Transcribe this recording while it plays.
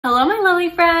Hello, my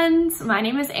lovely friends. My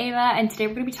name is Ava, and today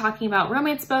we're going to be talking about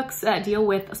romance books that deal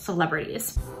with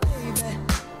celebrities.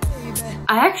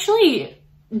 I actually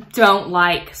don't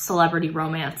like celebrity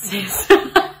romances.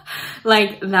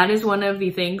 Like, that is one of the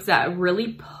things that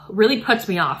really puts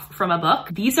me off from a book.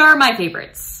 These are my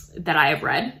favorites that I have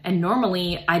read, and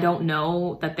normally I don't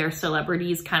know that they're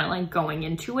celebrities kind of like going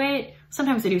into it.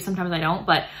 Sometimes I do, sometimes I don't,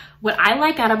 but what I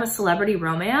like out of a celebrity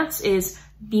romance is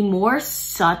the more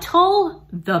subtle,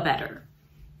 the better.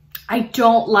 I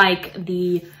don't like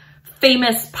the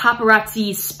famous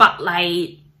paparazzi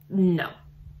spotlight, no.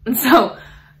 And so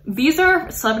these are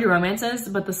celebrity romances,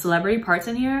 but the celebrity parts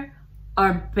in here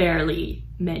are barely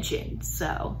mentioned.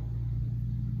 So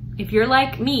if you're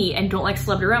like me and don't like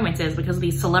celebrity romances because of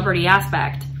the celebrity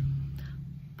aspect,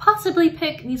 possibly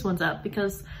pick these ones up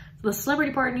because the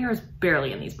celebrity part in here is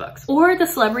barely in these books. Or the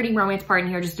celebrity romance part in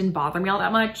here just didn't bother me all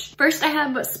that much. First, I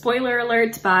have Spoiler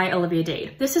Alert by Olivia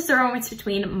Dade. This is the romance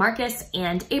between Marcus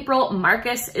and April.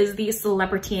 Marcus is the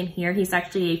celebrity in here. He's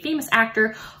actually a famous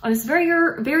actor on this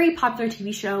very popular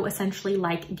TV show, essentially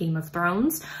like Game of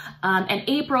Thrones. And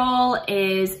April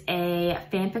is a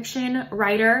fanfiction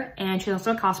writer, and she's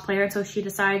also a cosplayer, and so she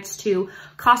decides to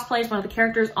cosplay as one of the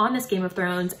characters on this Game of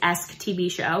Thrones-esque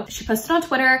TV show. She posted on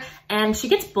Twitter, and she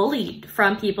gets bullied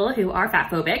from people who are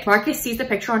fatphobic. Marcus sees the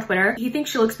picture on Twitter. He thinks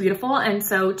she looks beautiful, and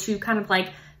so to kind of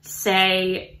like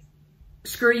say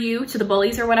screw you to the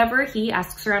bullies or whatever, he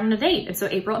asks her out on a date. And so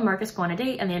April and Marcus go on a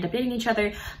date and they end up dating each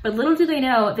other. But little do they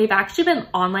know, they've actually been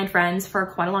online friends for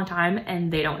quite a long time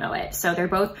and they don't know it. So they're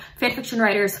both fanfiction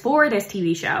writers for this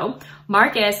TV show.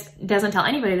 Marcus doesn't tell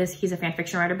anybody this he's a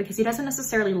fanfiction writer because he doesn't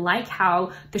necessarily like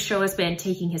how the show has been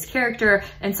taking his character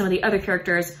and some of the other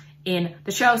characters in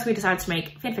the show, so he decides to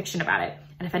make fanfiction about it.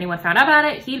 And if anyone found out about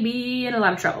it, he'd be in a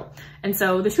lot of trouble. And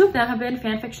so the two of them have been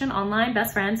fanfiction online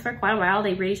best friends for quite a while.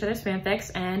 They read each other's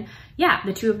fanfics, and yeah,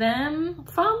 the two of them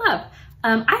fall in love.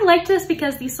 I liked this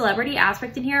because the celebrity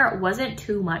aspect in here wasn't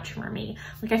too much for me.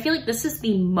 Like, I feel like this is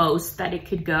the most that it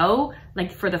could go,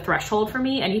 like, for the threshold for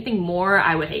me. Anything more,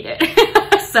 I would hate it.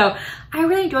 So I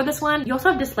really enjoyed this one. You also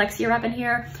have dyslexia rep in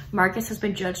here. Marcus has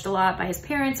been judged a lot by his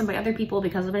parents and by other people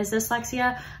because of his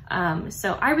dyslexia.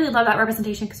 So I really love that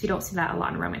representation because you don't see that a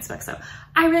lot in romance books. So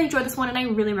I really enjoyed this one and I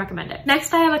really recommend it.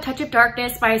 Next, I have A Touch of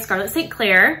Darkness by Scarlett St.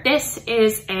 Clair. This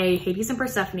is a Hades and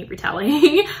Persephone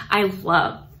retelling.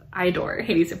 I adore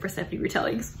Hades and Persephone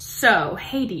retellings. So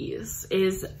Hades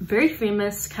is very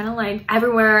famous, kind of like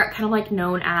everywhere, kind of like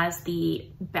known as the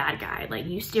bad guy. Like,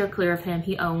 you steer clear of him.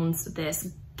 He owns this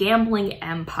gambling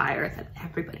empire that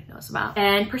everybody knows about.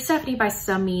 And Persephone, by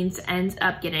some means, ends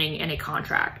up getting in a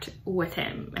contract with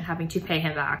him and having to pay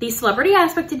him back. The celebrity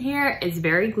aspect in here is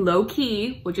very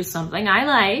low-key, which is something I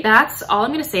like. That's all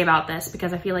I'm gonna say about this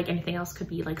because I feel like anything else could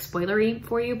be like spoilery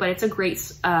for you, but it's a great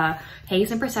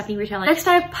Hades and Persephone retelling. Next,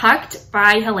 I have Pucked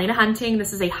by Helena Hunting.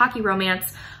 This is a hockey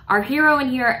romance. Our hero in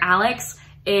here, Alex,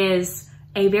 is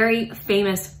a very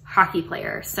famous hockey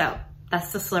player. So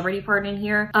that's the celebrity part in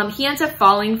here. He ends up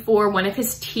falling for one of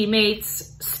his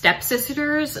teammates'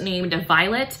 stepsisters named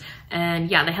Violet.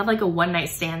 And yeah, they have like a one-night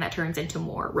stand that turns into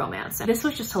more romance. This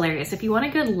was just hilarious. If you want a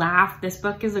good laugh, this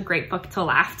book is a great book to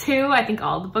laugh to. I think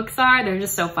all the books are. They're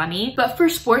just so funny. But for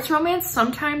sports romance,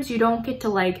 sometimes you don't get to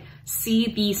like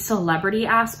see the celebrity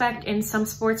aspect in some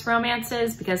sports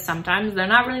romances because sometimes they're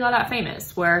not really all that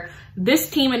famous, where this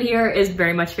team in here is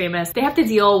very much famous. They have to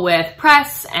deal with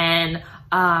press and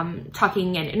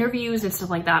talking and interviews and stuff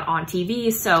like that on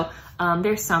TV. So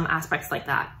there's some aspects like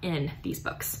that in these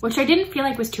books, which I didn't feel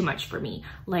like was too much for me.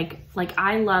 Like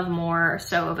I love more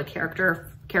so of a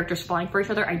characters falling for each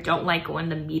other. I don't like when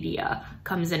the media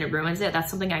comes in and ruins it. That's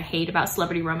something I hate about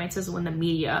celebrity romances, when the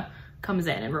media comes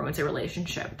in and ruins a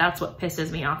relationship. That's what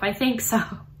pisses me off, I think. So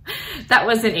that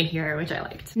wasn't in here, which I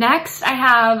liked. Next, I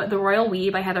have The Royal We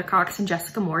by Heather Cox and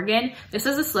Jessica Morgan. This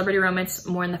is a celebrity romance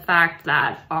more in the fact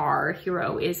that our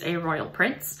hero is a royal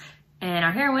prince and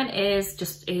our heroine is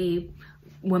just a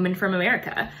woman from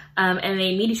America. And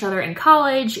they meet each other in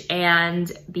college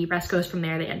and the rest goes from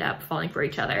there. They end up falling for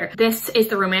each other. This is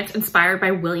the romance inspired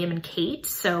by William and Kate.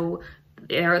 So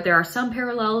there are some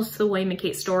parallels to the William and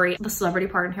Kate story. The celebrity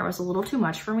part in here was a little too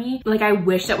much for me. Like, I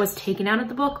wish that was taken out of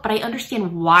the book, but I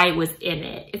understand why it was in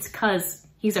it. It's because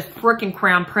he's a freaking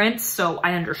crown prince, so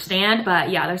I understand. But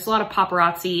yeah, there's a lot of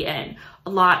paparazzi and a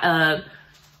lot of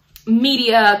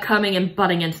media coming and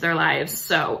butting into their lives.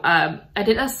 So I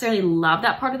didn't necessarily love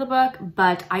that part of the book,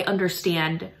 but I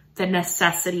understand the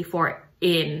necessity for it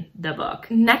in the book.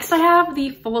 Next, I have The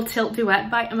Full Tilt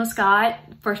Duet by Emma Scott.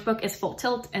 First book is Full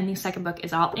Tilt and the second book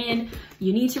is All In.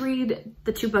 You need to read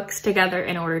the 2 books together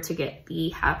in order to get the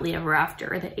Happily Ever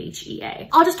After, the HEA.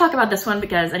 I'll just talk about this one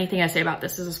because anything I say about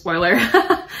this is a spoiler.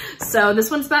 So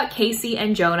this one's about Casey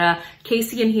and Jonah.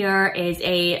 Casey in here is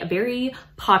a very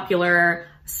popular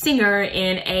singer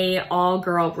in a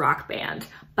all-girl rock band,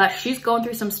 but she's going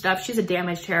through some stuff. She's a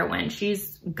damaged heroine.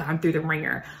 She's gone through the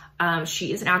ringer.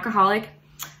 She is an alcoholic,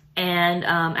 and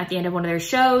at the end of one of their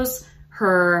shows,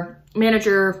 her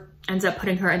manager ends up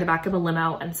putting her in the back of a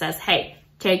limo and says, hey,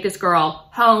 take this girl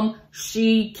home.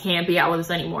 She can't be out with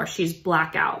us anymore. She's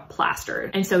blackout,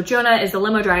 plastered. And so Jonah is the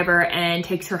limo driver and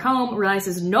takes her home,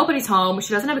 realizes nobody's home.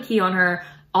 She doesn't have a key on her.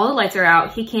 All the lights are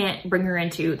out. He can't bring her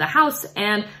into the house,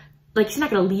 and like, he's not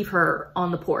gonna leave her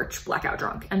on the porch blackout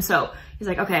drunk. And so he's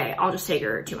like, okay, I'll just take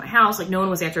her to my house. Like, no one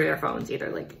was answering their phones either.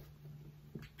 Like,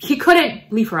 he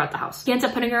couldn't leave her at the house. He ends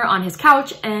up putting her on his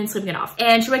couch and sleeping it off.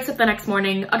 And she wakes up the next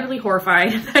morning utterly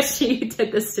horrified that she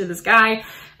did this to this guy.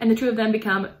 And the two of them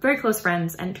become very close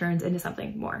friends and turns into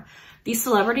something more. The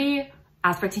celebrity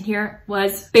aspect in here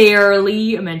was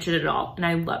barely mentioned at all. And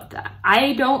I loved that.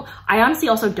 I honestly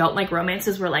also don't like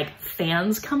romances where like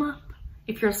fans come up.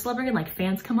 If you're a celebrity and like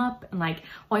fans come up and like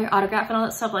want your autograph and all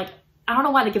that stuff, like, I don't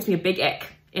know why that gives me a big ick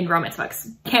in romance books.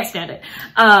 Can't stand it.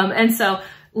 And so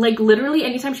like literally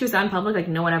anytime she was out in public, like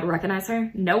no one ever recognized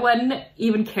her. No one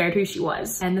even cared who she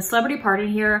was. And the celebrity part in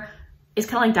here is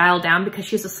kind of like dialed down because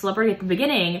she's a celebrity at the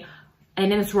beginning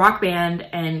and in this rock band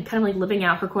and kind of like living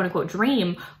out her quote unquote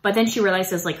dream. But then she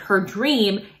realizes like her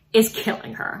dream is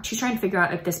killing her. She's trying to figure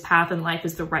out if this path in life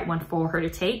is the right one for her to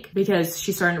take because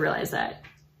she's starting to realize that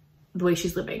the way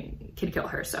she's living can kill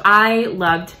her. So I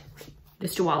loved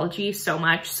this duology so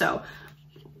much. So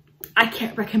I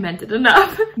can't recommend it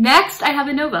enough. Next, I have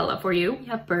a novella for you. We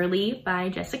have Burley by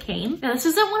Jessa Kane. Now, this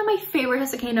isn't one of my favorite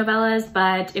Jessa Kane novellas,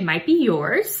 but it might be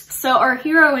yours. So our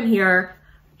hero in here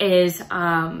is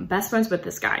best friends with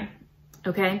this guy,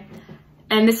 okay?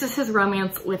 And this is his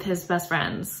romance with his best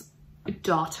friend's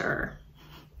daughter.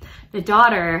 The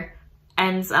daughter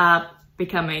ends up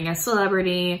becoming a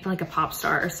celebrity, like a pop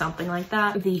star or something like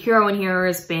that. The hero in here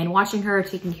has been watching her,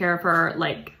 taking care of her,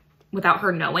 like, without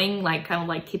her knowing, like kind of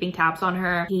like keeping tabs on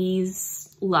her.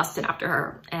 He's lusted after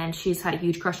her and she's had a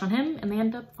huge crush on him and they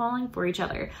end up falling for each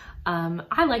other.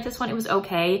 I like this one. It was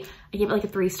okay. I gave it like a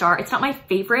 3-star. It's not my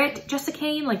favorite Jessa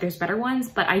Kane, like there's better ones,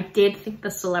 but I did think the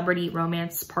celebrity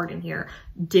romance part in here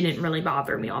didn't really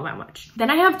bother me all that much. Then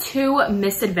I have 2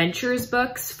 Misadventures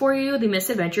books for you. The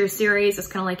Misadventures series is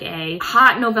kind of like a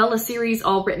hot novella series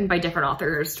all written by different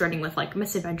authors, starting with like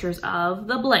Misadventures of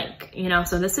the blank, you know?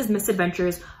 So this is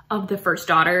Misadventures of the First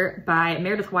Daughter by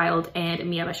Meredith Wild and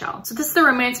Mia Michelle. So this is the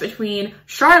romance between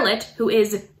Charlotte, who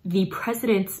is the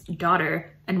president's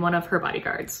daughter, and one of her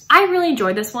bodyguards. I really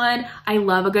enjoyed this one. I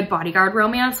love a good bodyguard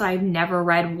romance. I've never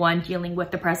read one dealing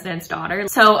with the president's daughter.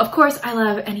 So of course I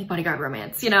love any bodyguard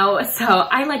romance, you know? So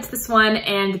I liked this one,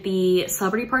 and the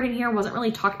celebrity part in here wasn't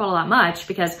really talked about all that much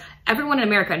because everyone in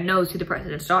America knows who the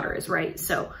president's daughter is, right?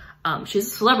 So she's a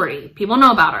celebrity. People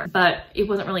know about her, but it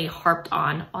wasn't really harped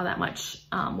on all that much,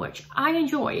 which I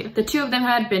enjoyed. The 2 of them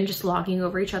had been just logging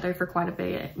over each other for quite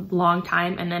a long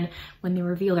time. And then when they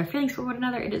reveal their feelings for one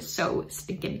another, it is so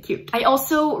stinking cute. I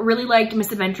also really liked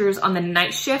Misadventures on the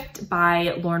Night Shift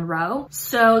by Lauren Rowe.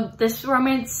 So this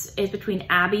romance is between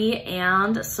Abby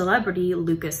and celebrity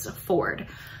Lucas Ford.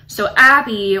 So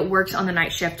Abby works on the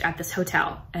night shift at this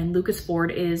hotel, and Lucas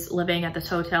Ford is living at this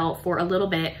hotel for a little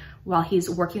bit while he's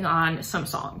working on some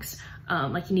songs.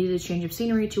 Like he needed a change of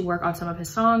scenery to work on some of his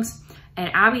songs.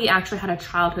 And Abby actually had a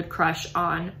childhood crush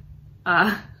on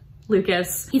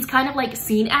Lucas. He's kind of like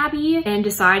seen Abby and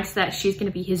decides that she's gonna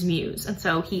be his muse. And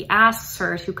so he asks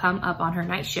her to come up on her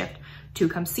night shift to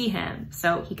come see him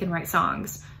so he can write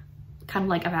songs kind of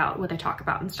like about what they talk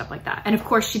about and stuff like that. And of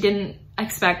course she didn't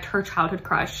expect her childhood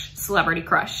crush, celebrity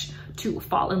crush, to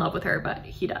fall in love with her, but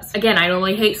he does. Again, I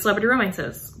normally hate celebrity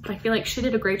romances, but I feel like she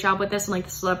did a great job with this, and like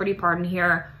the celebrity part in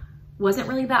here wasn't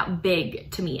really that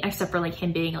big to me, except for like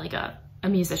him being like a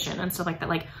musician and stuff like that.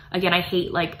 Like, again, I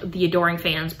hate like the adoring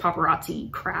fans,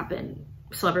 paparazzi crap and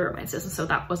celebrity romances, and so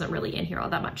that wasn't really in here all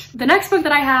that much. The next book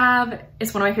that I have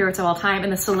is one of my favorites of all time,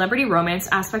 and the celebrity romance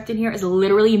aspect in here is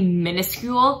literally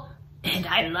minuscule, and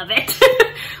I love it.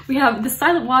 We have The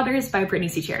Silent Waters by Brittany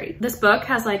C. Cherry. This book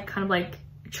has like kind of like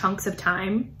chunks of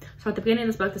time. So at the beginning of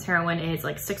this book, this heroine is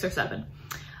like 6 or 7.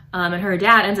 And her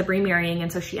dad ends up remarrying,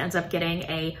 and so she ends up getting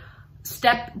a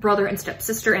stepbrother and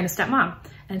stepsister and a stepmom.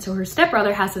 And so her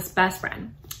stepbrother has this best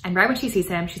friend. And right when she sees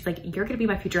him, she's like, "You're gonna be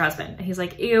my future husband." And he's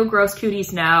like, "Ew, gross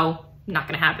cooties, no, not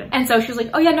gonna happen." And so she's like,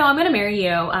 "Oh yeah, no, I'm gonna marry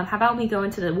you. How about we go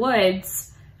into the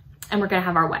woods and we're gonna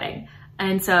have our wedding?"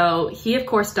 And so he, of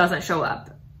course, doesn't show up.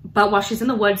 But while she's in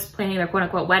the woods planning their quote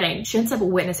unquote wedding, she ends up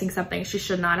witnessing something she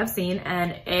should not have seen.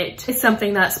 And it is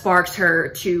something that sparks her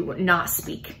to not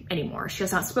speak anymore. She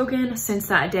has not spoken since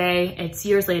that day. It's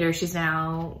years later. She's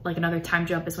now, like, another time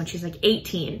jump is when she's like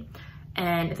 18.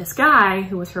 And this guy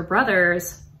who was her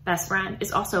brother's best friend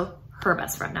is also her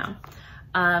best friend now.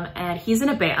 And he's in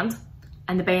a band,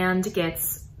 and the band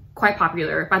gets quite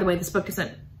popular. By the way, this book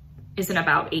isn't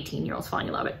about 18-year-olds falling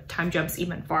in love. It time jumps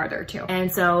even farther too.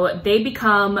 And so they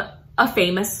become a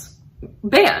famous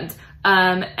band.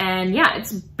 And yeah,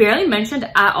 it's barely mentioned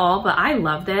at all, but I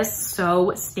love this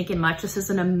so stinking much. This is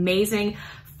an amazing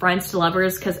friends to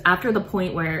lovers, because after the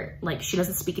point where, like, she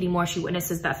doesn't speak anymore, she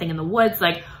witnesses that thing in the woods,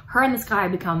 like, her and this guy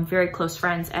become very close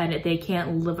friends, and they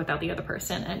can't live without the other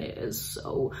person. And it is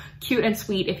so cute and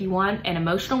sweet. If you want an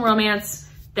emotional romance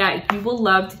that you will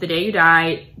love to the day you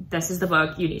die, this is the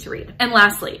book you need to read. And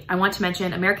lastly, I want to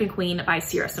mention American Queen by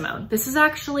Sierra Simone. This is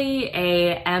actually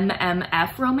a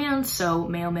MMF romance, so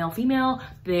male, male, female.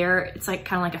 It's like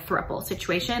kind of like a throuple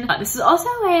situation. This is also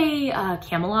a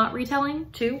Camelot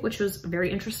retelling too, which was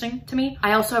very interesting to me.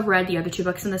 I also have read the other two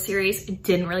books in the series.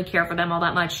 Didn't really care for them all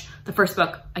that much. The first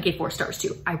book I gave 4 stars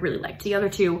to. I really liked the other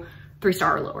two.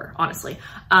 3-star or lower, honestly.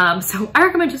 So I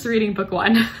recommend just reading book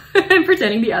 1 and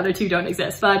pretending the other two don't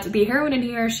exist. But the heroine in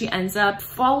here, she ends up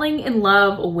falling in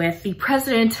love with the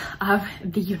president of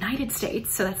the United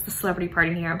States. So that's the celebrity part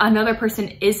in here. Another person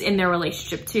is in their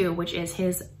relationship too, which is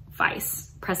his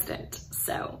vice president.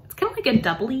 So it's kind of like a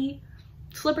doubly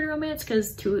celebrity romance,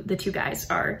 because the two guys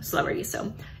are celebrities.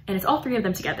 So, and it's all 3 of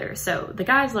them together. So the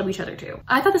guys love each other too.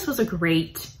 I thought this was a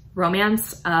great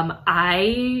romance.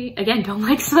 I, again, don't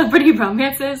like celebrity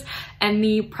romances, and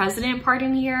the president part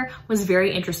in here was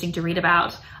very interesting to read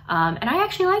about. And I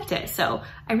actually liked it. So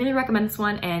I really recommend this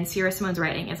one, and Sierra Simone's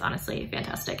writing is honestly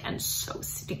fantastic and so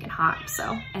stinking hot.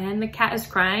 So, and the cat is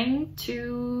crying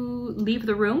to leave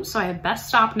the room, so I best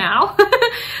stop now.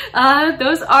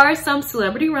 Those are some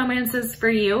celebrity romances for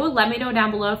you. Let me know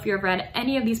down below if you've read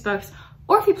any of these books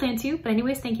or if you plan to. But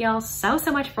anyways, thank you all so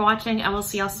much for watching. I will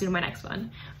see y'all soon in my next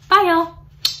one. Bye, y'all.